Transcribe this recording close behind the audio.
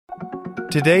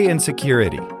Today in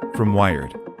Security from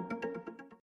Wired.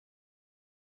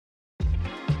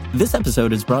 This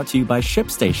episode is brought to you by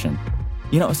ShipStation.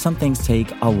 You know, some things take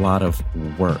a lot of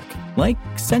work, like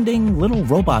sending little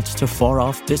robots to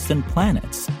far-off distant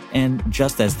planets. And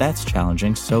just as that's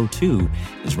challenging, so too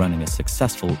is running a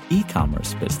successful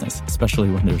e-commerce business, especially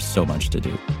when there's so much to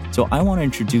do. So I want to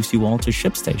introduce you all to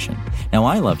ShipStation. Now,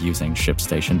 I love using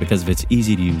ShipStation because of its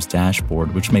easy-to-use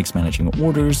dashboard, which makes managing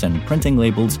orders and printing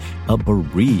labels a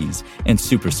breeze and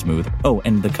super smooth. Oh,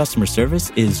 and the customer service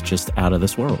is just out of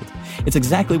this world. It's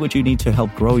exactly what you need to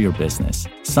help grow your business.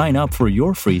 Sign up for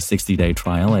your free 60-day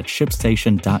trial at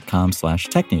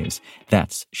shipstation.com/technews.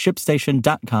 That's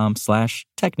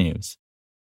shipstation.com/technews.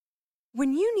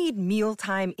 When you need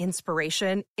mealtime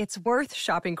inspiration, it's worth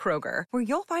shopping Kroger, where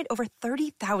you'll find over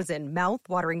 30,000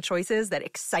 mouth-watering choices that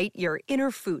excite your inner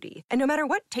foodie. And no matter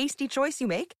what tasty choice you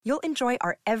make, you'll enjoy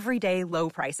our everyday low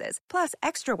prices, plus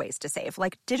extra ways to save,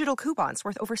 like digital coupons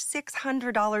worth over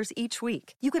 $600 each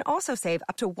week. You can also save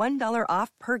up to $1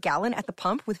 off per gallon at the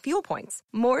pump with fuel points.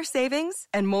 More savings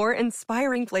and more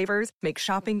inspiring flavors make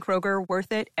shopping Kroger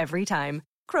worth it every time.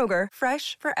 Kroger,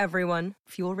 fresh for everyone.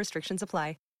 Fuel restrictions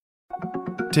apply.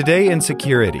 Today in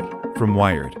Security from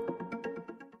Wired.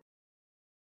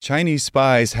 Chinese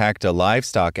spies hacked a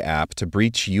livestock app to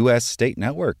breach U.S. state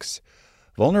networks.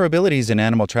 Vulnerabilities in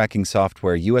animal tracking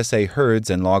software USAHERDS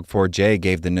and Log4j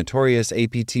gave the notorious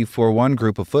APT41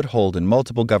 group a foothold in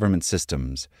multiple government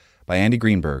systems. By Andy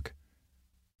Greenberg.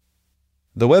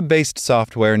 The web-based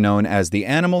software known as the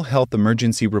Animal Health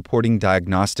Emergency Reporting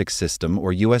Diagnostic System,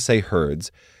 or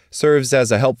USAHERDS, serves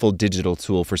as a helpful digital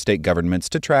tool for state governments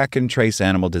to track and trace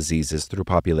animal diseases through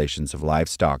populations of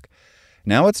livestock.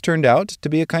 Now it's turned out to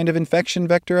be a kind of infection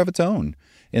vector of its own,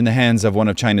 in the hands of one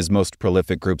of China's most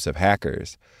prolific groups of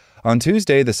hackers. On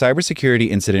Tuesday, the Cybersecurity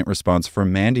Incident Response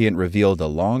Firm Mandiant revealed a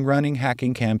long-running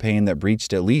hacking campaign that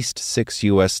breached at least 6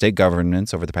 U.S. state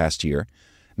governments over the past year.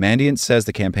 Mandiant says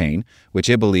the campaign, which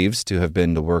it believes to have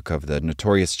been the work of the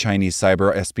notorious Chinese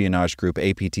cyber espionage group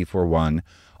APT41,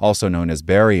 also known as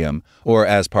Barium, or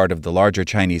as part of the larger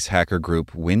Chinese hacker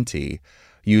group Winty,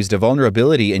 used a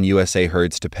vulnerability in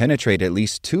USAHERDS to penetrate at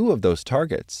least 2 of those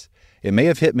targets. It may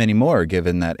have hit many more,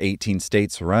 given that 18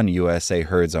 states run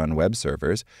USAHERDS on web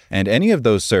servers, and any of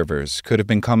those servers could have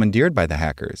been commandeered by the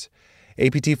hackers.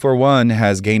 APT41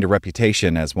 has gained a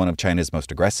reputation as one of China's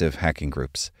most aggressive hacking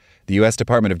groups. The U.S.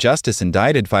 Department of Justice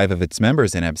indicted 5 of its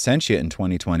members in absentia in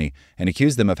 2020 and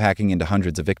accused them of hacking into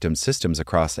hundreds of victims' systems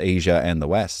across Asia and the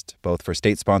West, both for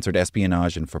state-sponsored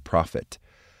espionage and for profit.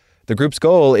 The group's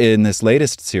goal in this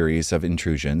latest series of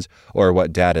intrusions, or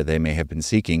what data they may have been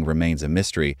seeking, remains a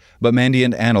mystery, but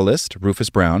Mandiant analyst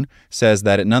Rufus Brown says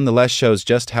that it nonetheless shows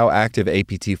just how active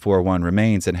APT41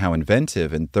 remains and how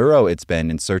inventive and thorough it's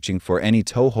been in searching for any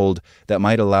toehold that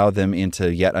might allow them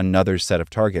into yet another set of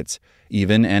targets,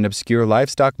 even an obscure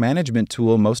livestock management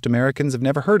tool most Americans have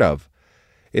never heard of.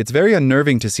 It's very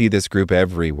unnerving to see this group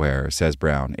everywhere, says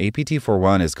Brown.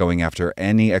 APT41 is going after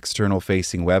any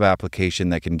external-facing web application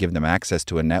that can give them access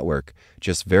to a network.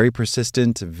 Just very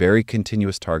persistent, very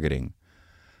continuous targeting.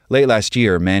 Late last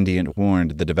year, Mandiant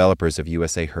warned the developers of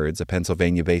USAHERDS, a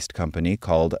Pennsylvania-based company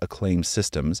called Acclaim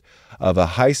Systems, of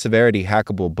a high-severity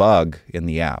hackable bug in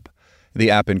the app. The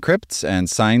app encrypts and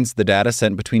signs the data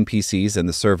sent between PCs and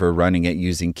the server running it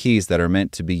using keys that are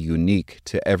meant to be unique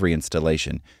to every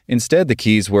installation. Instead, the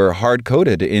keys were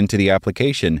hard-coded into the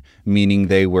application, meaning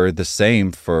they were the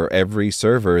same for every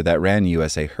server that ran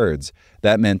USAHERDS.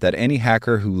 That meant that any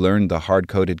hacker who learned the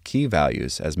hard-coded key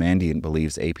values, as Mandiant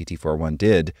believes APT41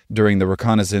 did, during the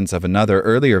reconnaissance of another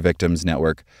earlier victim's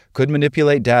network, could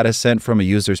manipulate data sent from a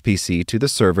user's PC to the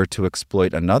server to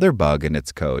exploit another bug in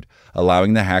its code,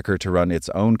 allowing the hacker to run its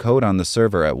own code on the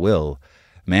server at will.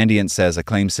 Mandiant says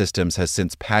Acclaim Systems has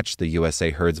since patched the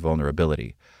USAHERDS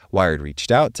vulnerability. Wired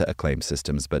reached out to Acclaim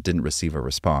Systems but didn't receive a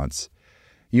response.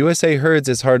 USAHERDS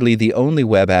is hardly the only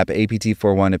web app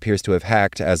APT41 appears to have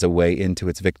hacked as a way into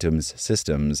its victims'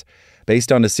 systems.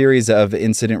 Based on a series of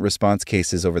incident response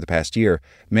cases over the past year,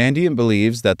 Mandiant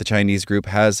believes that the Chinese group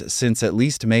has, since at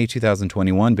least May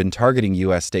 2021, been targeting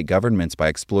U.S. state governments by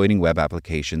exploiting web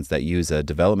applications that use a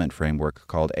development framework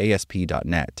called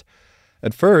ASP.NET.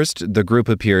 At first, the group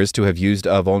appears to have used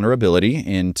a vulnerability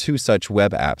in 2 such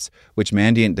web apps, which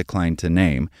Mandiant declined to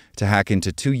name, to hack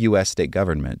into 2 U.S. state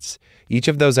governments. Each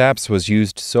of those apps was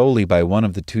used solely by one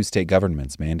of the 2 state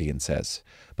governments, Mandiant says.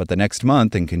 But the next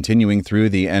month, and continuing through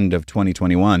the end of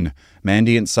 2021,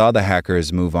 Mandiant saw the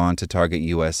hackers move on to target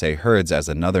USAHERDS as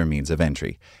another means of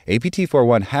entry.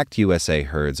 APT41 hacked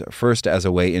USAHERDS first as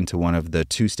a way into one of the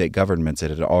 2 state governments it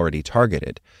had already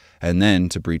targeted, and then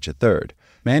to breach a third.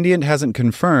 Mandiant hasn't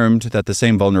confirmed that the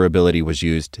same vulnerability was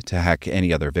used to hack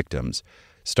any other victims.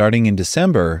 Starting in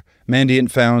December, Mandiant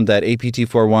found that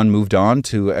APT41 moved on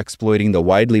to exploiting the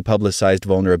widely publicized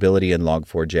vulnerability in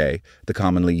Log4j, the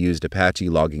commonly used Apache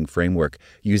logging framework,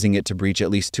 using it to breach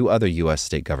at least 2 other U.S.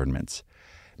 state governments.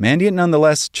 Mandiant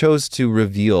nonetheless chose to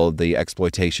reveal the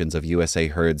exploitations of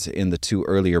USAHERDS in the 2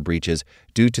 earlier breaches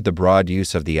due to the broad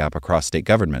use of the app across state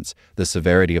governments, the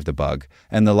severity of the bug,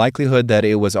 and the likelihood that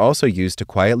it was also used to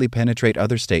quietly penetrate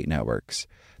other state networks.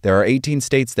 There are 18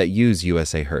 states that use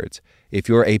USAHERDS. If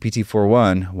you're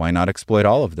APT41, why not exploit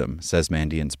all of them, says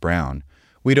Mandiant's Brown.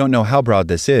 We don't know how broad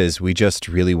this is, we just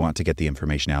really want to get the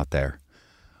information out there.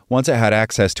 Once it had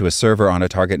access to a server on a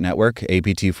target network,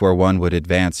 APT41 would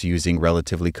advance using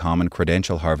relatively common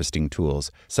credential harvesting tools,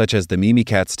 such as the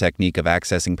Mimikatz technique of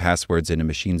accessing passwords in a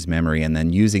machine's memory and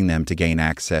then using them to gain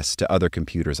access to other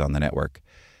computers on the network.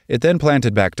 It then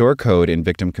planted backdoor code in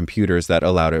victim computers that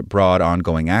allowed it broad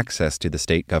ongoing access to the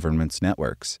state government's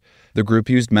networks. The group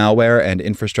used malware and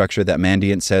infrastructure that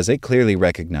Mandiant says it clearly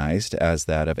recognized as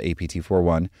that of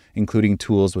APT41, including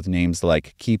tools with names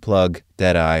like Keyplug,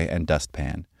 Deadeye, and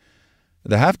Dustpan.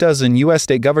 The half-dozen U.S.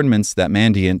 state governments that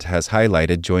Mandiant has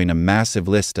highlighted join a massive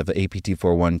list of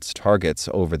APT41's targets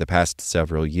over the past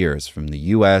several years, from the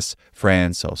U.S.,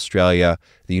 France, Australia,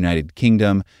 the United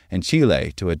Kingdom, and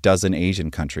Chile to a dozen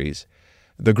Asian countries.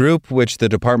 The group, which the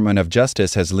Department of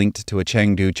Justice has linked to a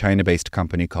Chengdu, China-based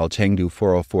company called Chengdu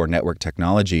 404 Network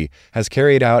Technology, has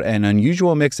carried out an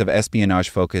unusual mix of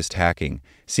espionage-focused hacking,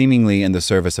 seemingly in the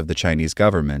service of the Chinese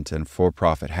government, and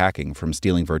for-profit hacking, from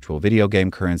stealing virtual video game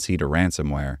currency to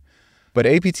ransomware. But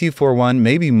APT41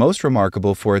 may be most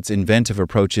remarkable for its inventive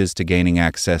approaches to gaining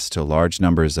access to large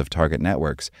numbers of target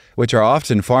networks, which are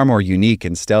often far more unique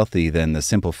and stealthy than the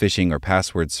simple phishing or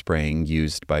password spraying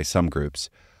used by some groups.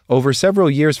 Over several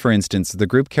years, for instance, the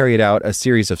group carried out a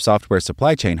series of software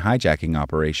supply chain hijacking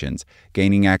operations,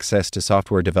 gaining access to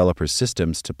software developers'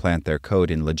 systems to plant their code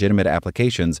in legitimate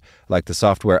applications like the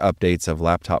software updates of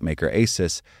laptop maker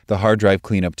Asus, the hard drive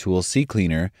cleanup tool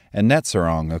CCleaner, and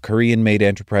Netsarong, a Korean-made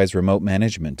enterprise remote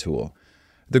management tool.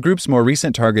 The group's more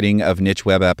recent targeting of niche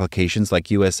web applications like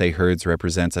USAHERDS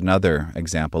represents another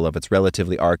example of its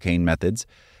relatively arcane methods.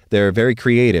 They're very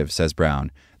creative, says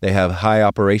Brown. They have high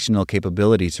operational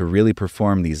capability to really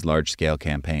perform these large-scale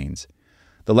campaigns.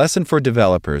 The lesson for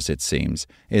developers, it seems,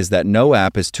 is that no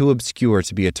app is too obscure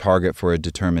to be a target for a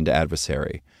determined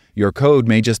adversary. Your code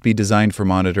may just be designed for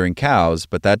monitoring cows,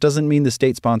 but that doesn't mean the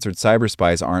state-sponsored cyber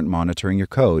spies aren't monitoring your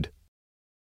code.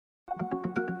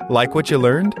 Like what you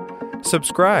learned?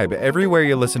 Subscribe everywhere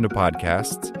you listen to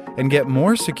podcasts and get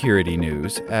more security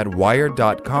news at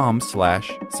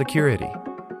wired.com/security.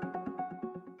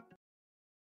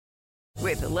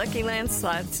 With the Lucky Land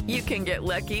Slots, you can get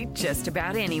lucky just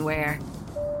about anywhere.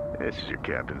 This is your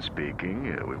captain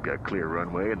speaking. We've got clear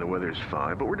runway and the weather's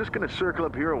fine, but we're just going to circle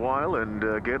up here a while and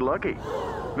get lucky.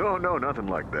 No, nothing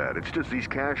like that. It's just these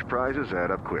cash prizes add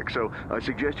up quick. So I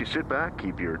suggest you sit back,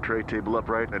 keep your tray table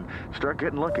upright, and start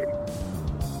getting lucky.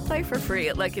 Play for free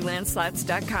at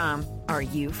LuckyLandSlots.com. Are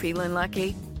you feeling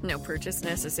lucky? No purchase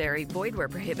necessary. Void where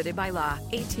prohibited by law.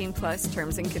 18+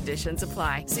 terms and conditions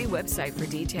apply. See website for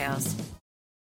details.